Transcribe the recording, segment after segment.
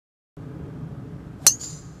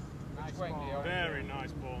ball. Very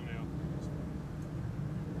nice ball, Neil.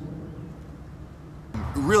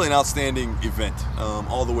 Really an outstanding event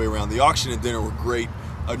all the way around. The auction and dinner were great.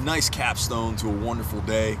 A nice capstone to a wonderful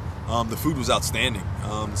day. The food was outstanding.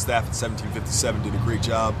 The staff at 1757 did a great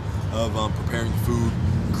job of preparing the food.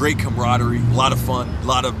 Great camaraderie, a lot of fun, a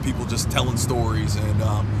lot of people just telling stories and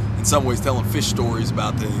in some ways telling fish stories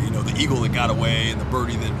about the eagle that got away and the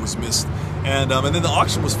birdie that was missed. And then the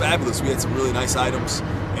auction was fabulous. We had some really nice items,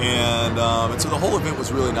 and so the whole event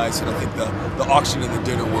was really nice. And I think the auction and the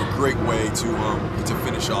dinner were a great way to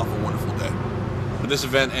finish off a wonderful day. This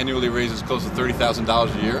event annually raises close to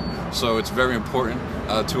 $30,000 a year, so it's very important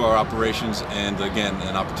to our operations, and again,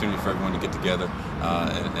 an opportunity for everyone to get together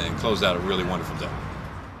and close out a really wonderful day.